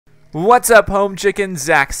What's up, home chickens?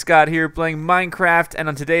 ZackScott here playing Minecraft, and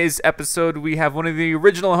on today's episode we have one of the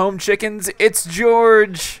original home chickens. It's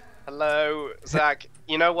George. Hello, Zach.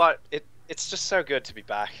 You know what? It's just so good to be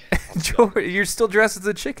back. George, you're still dressed as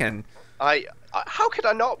a chicken. How could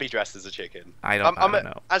I not be dressed as a chicken? I don't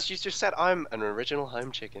know. As you just said, I'm an original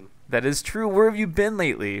home chicken. That is true. Where have you been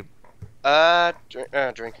lately?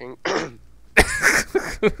 Drinking.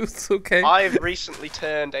 It's okay. I've recently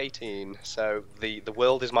turned 18, so the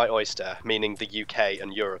world is my oyster, meaning the UK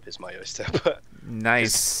and Europe is my oyster. But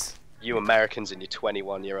nice. You Americans and your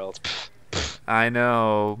 21-year-olds. I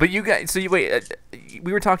know, but you guys. So you wait.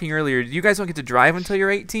 We were talking earlier. You guys don't get to drive until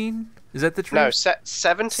you're 18. Is that the truth? No,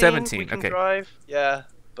 17. 17. We can okay. drive. Yeah,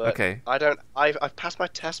 but okay. I don't. I've passed my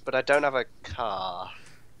test, but I don't have a car.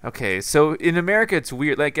 Okay, so in America it's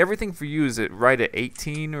weird. Like everything for you is right at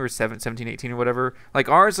 18 or 17, 18 or whatever. Like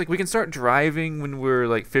ours, like we can start driving when we're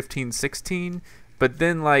like 15, 16, but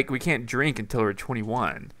then like we can't drink until we're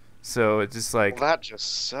 21. So it's just like well, that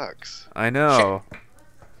just sucks. I know. Shit.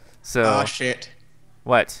 So oh shit.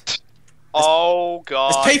 What? Oh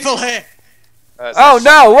god. There's people here. Oh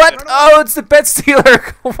no! What? Oh, it's the bed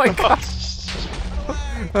stealer! Oh my god!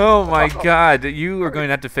 Oh my god! You are going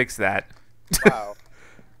to have to fix that. Wow.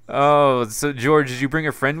 Oh, so George, did you bring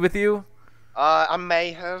a friend with you? I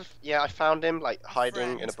may have. Yeah, I found him like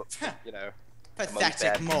hiding in a book. You know.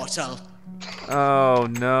 Pathetic mortal. Oh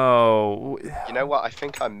no. You know what? I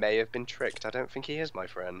think I may have been tricked. I don't think he is my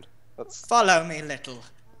friend. Follow me, little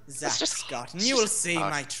ZackScott, and you will see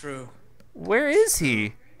my true. Where is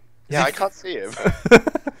he? Yeah, I can't see him. I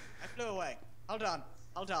flew away. Hold on.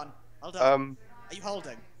 Are you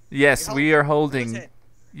holding? Yes, we are holding.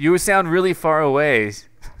 You sound really far away.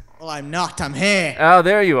 Well, I'm not. I'm here. Oh,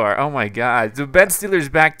 there you are. Oh my god. The bed stealer's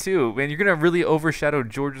back too. Man, you're gonna really overshadow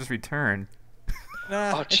George's return.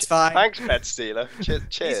 No, it's fine. Thanks, bed stealer. Cheers.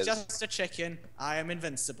 He's just a chicken. I am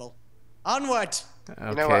invincible. Onward. Okay.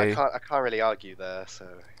 You know what? I can't really argue there. So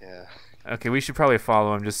yeah. Okay, we should probably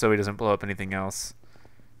follow him just so he doesn't blow up anything else.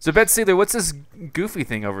 So, bed stealer, what's this goofy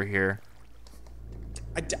thing over here?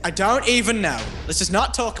 I don't even know. Let's just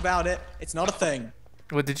not talk about it. It's not a thing.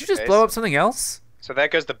 What, did you just blow up something else? So there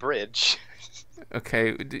goes the bridge.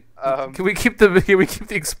 Okay. Can we keep the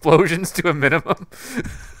explosions to a minimum?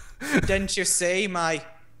 Didn't you see my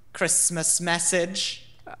Christmas message?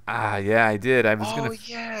 Ah, yeah, I did. I was gonna. Oh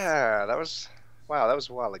yeah, that was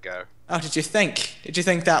a while ago. Oh, did you think? Did you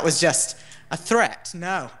think that was just a threat?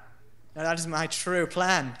 No. No, that is my true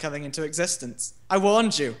plan coming into existence. I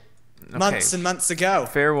warned you months and months ago.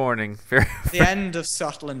 Fair warning. The end of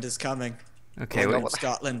Scotland is coming. Okay. The end of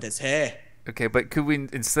Scotland is here. Okay, but could we,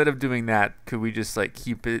 instead of doing that, could we just like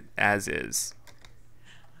keep it as is?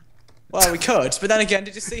 Well, we could, but then again,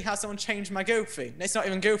 did you see how someone changed my goofy? It's not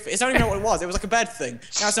even goofy. It's not even know what it was. It was like a bed thing.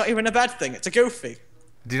 Now it's not even a bed thing. It's a goofy.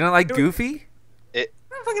 Do you not like Goofy? I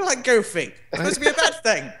don't fucking like goofy. It's supposed to be a bed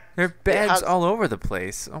thing. There are beds all over the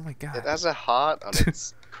place. Oh my god. It has a heart on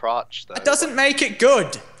its crotch, though. That doesn't make it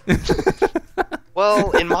good.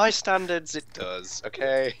 Well, in my standards, it does.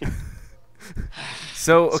 Okay.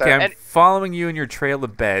 So I'm following you in your trail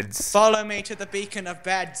of beds. Follow me to the beacon of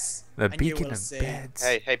beds. The beacon of beds.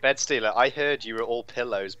 Hey, bed stealer! I heard you were all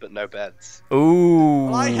pillows, but no beds. Ooh.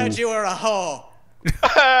 Well, I heard you were a whore.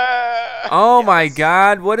 Oh my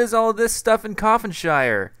god! What is all this stuff in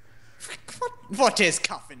Coffinshire? What is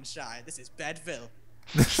Coffinshire? This is Bedville.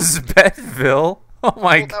 This is Bedville. Oh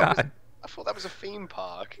my god! I thought that was a theme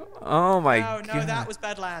park. Oh my god! No, that was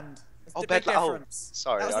Bedland. Oh, big Bedland. difference. Oh,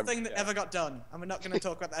 sorry. That was the thing that never got done, and we're not going to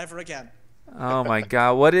talk about that ever again. Oh my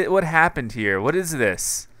god! What happened here? What is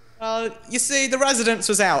this? Well, you see, the residence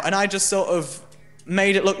was out, and I just sort of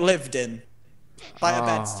made it look lived in by a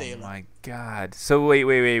bed stealer. Oh my god! So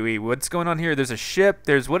wait! What's going on here? There's a ship.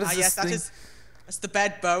 There's what is this yes, thing? That's the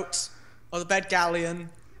bed boat or the bed galleon.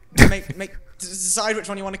 Decide which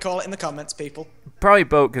one you want to call it in the comments, people. Probably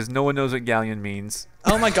boat, because no one knows what galleon means.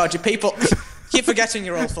 Oh my god, you people keep forgetting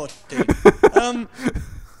you're all 14.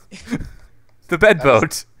 The bed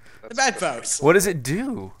boat. The bed boat. What does it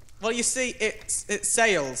do? Well, you see, it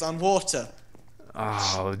sails on water.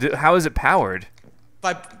 Oh, how is it powered?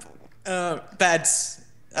 By beds,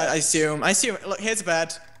 I assume. Look, here's a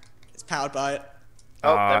bed. It's powered by it.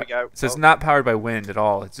 Oh, there we go. So it's not powered by wind at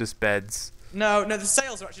all. It's just beds. No, the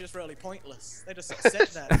sails are actually just really pointless. They just sort of sit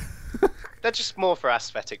there. They're just more for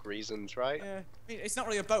aesthetic reasons, right? Yeah. I mean, it's not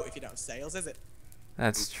really a boat if you don't have sails, is it?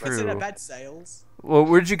 That's true. It's in a bed sails. Well,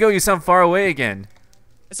 where'd you go? You sound far away again.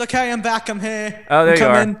 It's okay, I'm back, I'm here. Oh, there you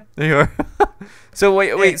are. There you are. So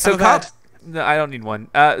wait. Hey, So no, I don't need one.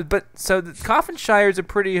 But so the Coffinshire is a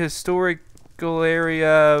pretty historic historical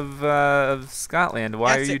area of Scotland.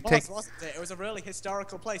 Why yes, are you taking? Wasn't it? It was a really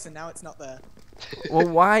historical place, and now it's not there. Well,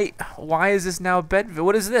 why is this now Bedville?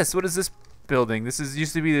 What is this? What is this building? This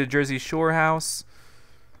used to be the Jersey Shore house.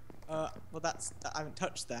 Well, I haven't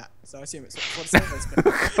touched that, so I assume it's what's always been.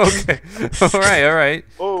 Okay. All right.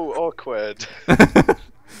 Oh, awkward.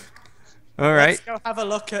 All right. Let's go have a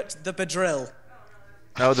look at the Bedville.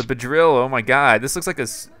 Oh, the Bedville. Oh my God, this looks like a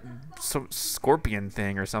scorpion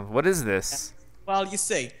thing or something. What is this? Well, you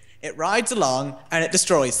see, it rides along and it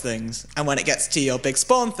destroys things, and when it gets to your big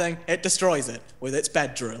spawn thing, it destroys it with its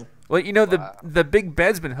bed drill. Well, you know, the big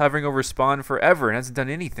bed's been hovering over spawn forever and hasn't done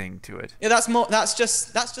anything to it. Yeah, that's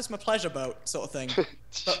just my pleasure boat sort of thing,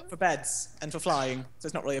 but for beds and for flying. So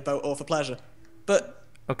it's not really a boat or for pleasure, but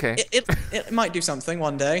okay, it might do something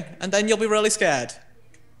one day, and then you'll be really scared.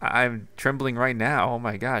 I'm trembling right now. Oh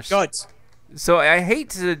my gosh. Good. So I hate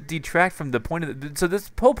to detract from the point of so this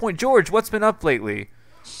whole point, George. What's been up lately?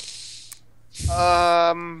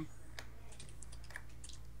 What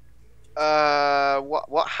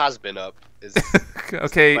has been up is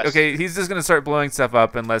okay. He's just gonna start blowing stuff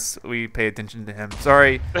up unless we pay attention to him.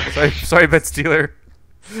 Sorry, Bet Stealer.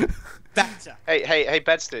 Better. Hey,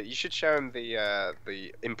 Bedster, you should show him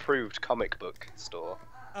the improved comic book store.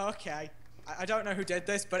 Okay. I don't know who did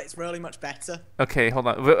this, but it's really much better. Okay, hold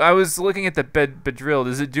on. I was looking at the Bedville.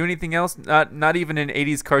 Does it do anything else? Not even an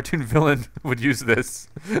 '80s cartoon villain would use this.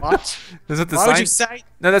 What? That's what the Why sign. would you say?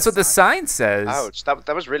 No, that's what the sign says. Ouch!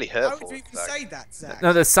 That was really hurtful. Why would you even say that, Zach?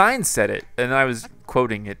 No, the sign said it, and I was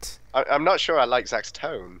quoting it. I'm not sure I like Zach's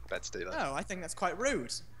tone, Bedstealer. No, I think that's quite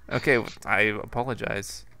rude. Okay, I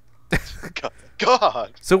apologize.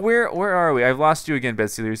 God. So where are we? I've lost you again,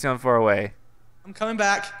 Bedstealer. You sound far away. I'm coming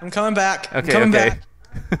back. I'm coming back. Okay, I'm coming okay.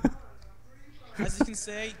 back. As you can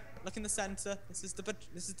see, look in the center. This is the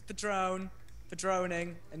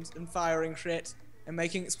padroning and firing shit and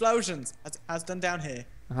making explosions, as done down here.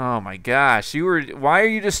 Oh my gosh, why are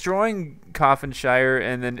you destroying Coffinshire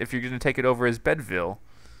and then if you're gonna take it over as Bedville?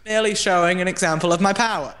 Merely showing an example of my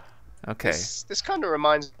power. Okay. This kind of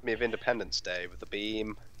reminds me of Independence Day with the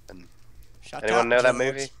beam and. Shut Anyone up, know that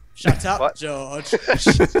George. movie? Shut up, What? George.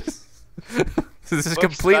 This is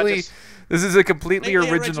Whoops, completely. This is a completely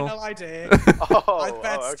original. idea.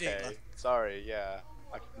 Oh, okay. Sorry, yeah.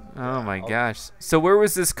 Oh my gosh. So where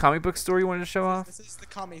was this comic book store you wanted to show off? This is the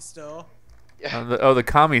commie store. Yeah. The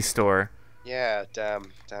commie store. Yeah, damn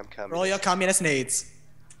For all your communist needs.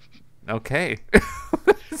 Okay.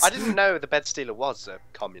 I didn't know the Bedstealer was a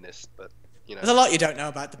communist, but you know. There's a lot you don't know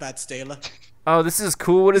about the Bed Stealer. Oh, this is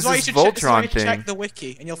cool. What is this Voltron thing? Check the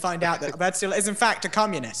wiki, and you'll find out that the Bed Stealer is in fact a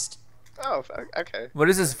communist. Oh, okay. What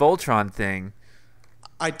is this Voltron thing?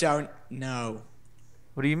 I don't know.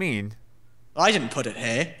 What do you mean? I didn't put it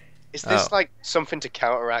here. Is this like something to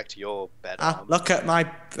counteract your bed arm? Look at my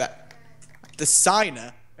the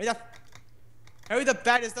signer. Who the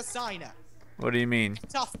bed is the signer? What do you mean?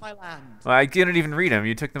 Get off my land. Well, I didn't even read them.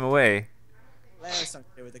 You took them away. There's something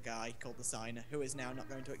to do with a guy called the signer, who is now not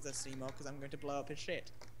going to exist anymore because I'm going to blow up his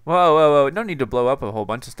shit. Whoa. No need to blow up a whole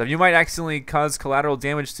bunch of stuff. You might accidentally cause collateral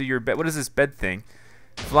damage to your bed. What is this bed thing?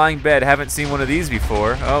 Flying bed. Haven't seen one of these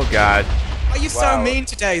before. Oh, God. Why are you so mean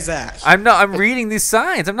today, Zach? I'm not. I'm reading these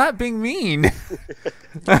signs. I'm not being mean.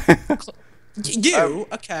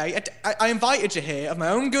 Okay. I invited you here of my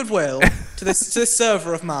own goodwill to this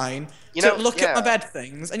server of mine to look at my bed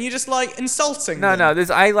things, and you're just like insulting them. No.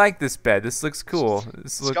 I like this bed. This looks cool.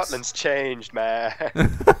 Scotland's changed, man.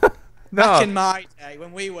 No. Back in my day,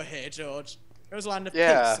 when we were here, George, it was a land of peace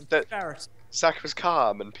and prosperity. Zach was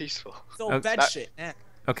calm and peaceful. It's all bed shit now.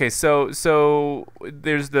 Okay, so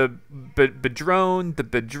there's the Bedrone, the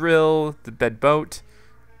Bedrill, the Bedboat,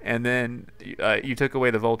 and then you took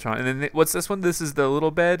away the Voltron. And then what's this one? This is the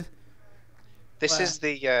little bed? This is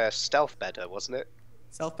the stealth bedder, wasn't it?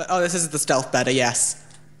 Stealth bed. Oh, this is the stealth bedder, yes.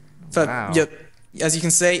 So, Wow. as you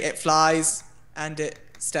can see, it flies and it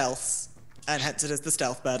stealths, and hence it is the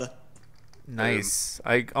stealth bedder. Nice.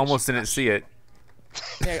 I almost didn't see it.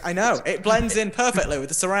 Yeah, I know. It blends in perfectly with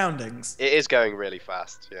the surroundings. It is going really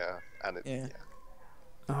fast, yeah. And Yeah.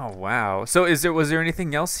 Oh wow. So was there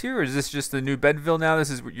anything else here, or is this just the new Bedville now? This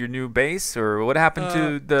is your new base, or what happened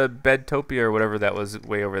to the Bedtopia or whatever that was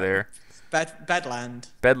way over there? Bedland.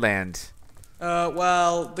 Bedland.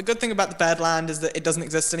 Well, the good thing about the Bedland is that it doesn't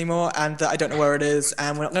exist anymore, and that I don't know where it is,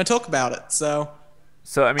 and we're not going to talk about it. So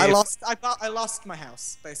I mean, I lost my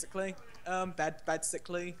house basically.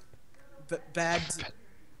 Bed.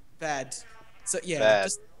 So yeah.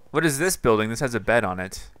 Bed. what is this building? This has a bed on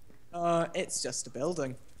it. It's just a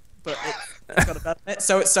building, but it's got a bed in it,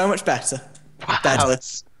 so it's so much better. Wow. Better.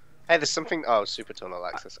 Hey, there's something. Oh, super tunnel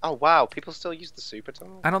access. Oh wow, people still use the super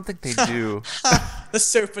tunnel. I don't think they do. The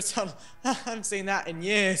super tunnel. I haven't seen that in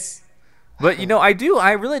years. But you know, I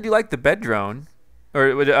really do like the bed drone,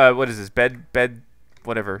 or what is this?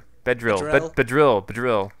 Whatever. Bedrill.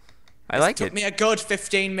 Bedrill. I like It took me a good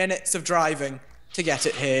 15 minutes of driving to get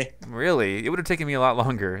it here. Really, it would have taken me a lot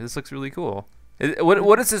longer. This looks really cool.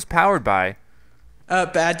 What is this powered by?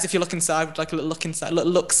 Beds. If you look inside, like a little look inside,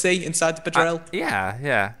 little look-see inside the bedrill.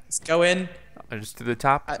 Yeah. Let's go in. Just to the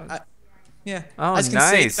top. Yeah. Oh, As you can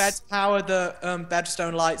nice. see, beds power the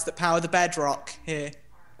bedstone lights that power the bedrock here.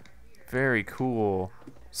 Very cool.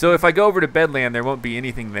 So if I go over to Bedland, there won't be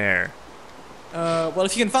anything there. Well,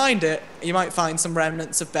 if you can find it, you might find some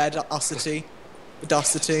remnants of bedosity.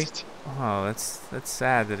 Oh, that's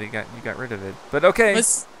sad that you got rid of it. But okay.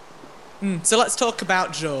 So let's talk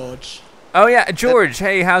about George. Oh yeah, George.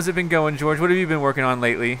 Hey, how's it been going, George? What have you been working on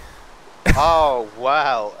lately? Oh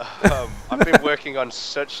wow, I've been working on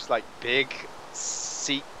such like big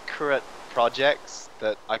secret projects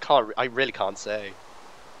that I really can't say.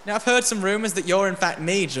 Now I've heard some rumors that you're in fact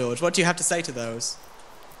me, George. What do you have to say to those?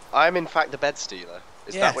 I'm in fact the bed stealer.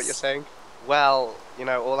 Is that what you're saying? Well, you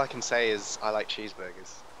know, all I can say is I like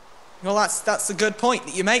cheeseburgers. Well, that's a good point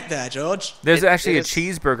that you make there, George. There's actually a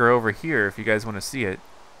cheeseburger over here if you guys want to see it.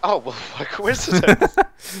 Oh, well, what a coincidence.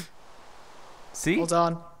 See? Hold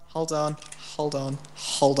on.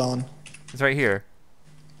 It's right here.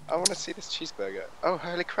 I want to see this cheeseburger. Oh,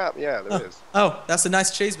 holy crap, yeah, there is. Oh, that's a nice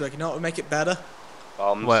cheeseburger. You know what would make it better?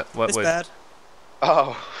 Bombs. What It's would? bad.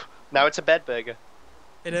 Oh, now it's a bed burger.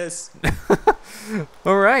 It is.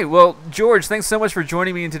 All right. Well, George, thanks so much for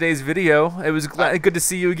joining me in today's video. It was good to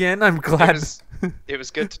see you again. I'm glad. It was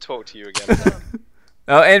good to talk to you again.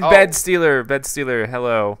 Oh, and Bed Stealer,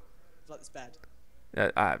 hello. Like this bed.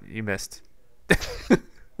 You missed.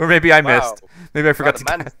 Or maybe I missed. Maybe I forgot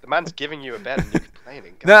the man's giving you a bed and you're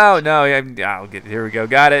complaining. No, I'll get. Here we go.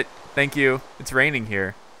 Got it. Thank you. It's raining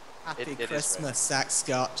here. Happy Christmas,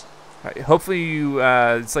 ZackScott. Right, hopefully you.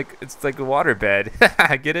 It's like a water bed.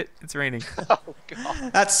 Get it? It's raining. Oh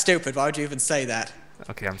god. That's stupid. Why would you even say that?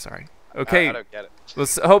 Okay, I'm sorry. Okay. I don't get it. Well,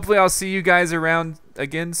 hopefully I'll see you guys around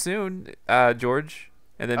again soon, George,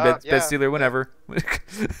 and then Bed Stealer whenever.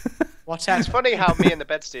 Watch It's out. funny how me and the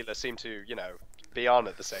bed stealer seem to, you know, be on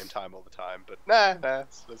at the same time all the time, but nah,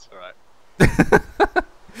 it's alright.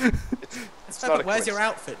 It's not a Where's your coincidence.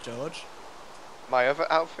 outfit, George? My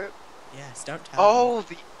other outfit? Yes, don't tell me. Oh,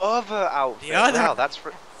 the other outfit. The other- Wow, that's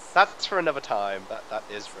for another time. That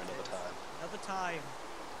is for another time. Another time.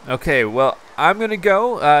 Okay, well, I'm gonna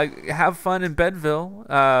go. Have fun in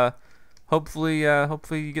Bedville. Hopefully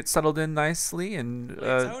you get settled in nicely and.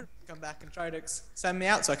 Tony come back and try to send me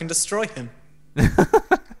out so I can destroy him.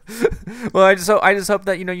 Well, I just hope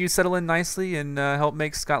that you settle in nicely and help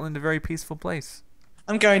make Scotland a very peaceful place.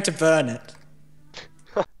 I'm going to burn it.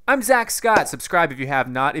 I'm ZackScott. Subscribe if you have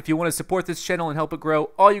not. If you want to support this channel and help it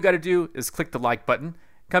grow, all you got to do is click the like button.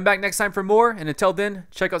 Come back next time for more, and until then,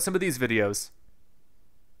 check out some of these videos.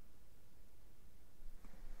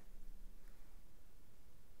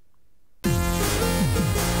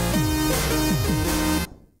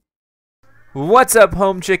 What's up,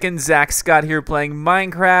 home chickens? ZackScott here playing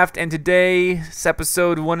Minecraft, and today's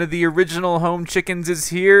episode, one of the original home chickens is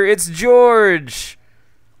here. It's George!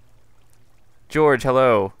 George,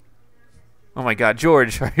 hello. Oh my god,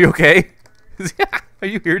 George, are you okay? Are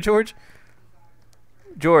you here, George?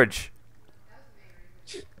 George.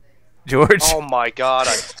 George? Oh my god,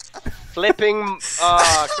 I'm flipping.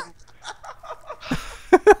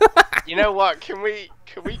 You know what? Can we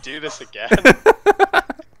do this again?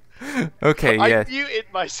 Okay, yeah. I muted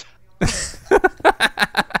myself.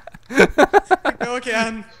 Go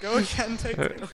again. Take it.